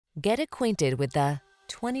Get acquainted with the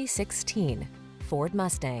 2016 Ford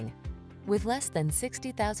Mustang. With less than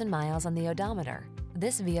 60,000 miles on the odometer,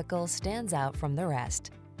 this vehicle stands out from the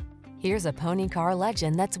rest. Here's a pony car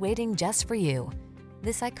legend that's waiting just for you.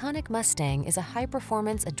 This iconic Mustang is a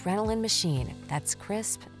high-performance adrenaline machine that's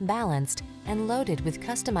crisp, balanced, and loaded with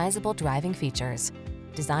customizable driving features.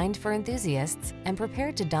 Designed for enthusiasts and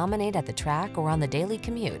prepared to dominate at the track or on the daily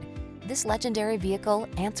commute, this legendary vehicle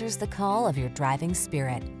answers the call of your driving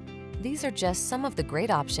spirit. These are just some of the great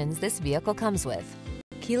options this vehicle comes with: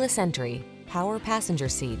 keyless entry, power passenger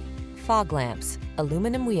seat, fog lamps,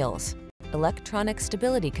 aluminum wheels, electronic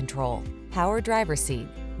stability control, power driver seat,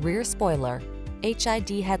 rear spoiler, HID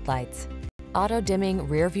headlights, auto-dimming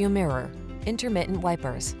rear view mirror, intermittent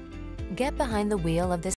wipers. Get behind the wheel of this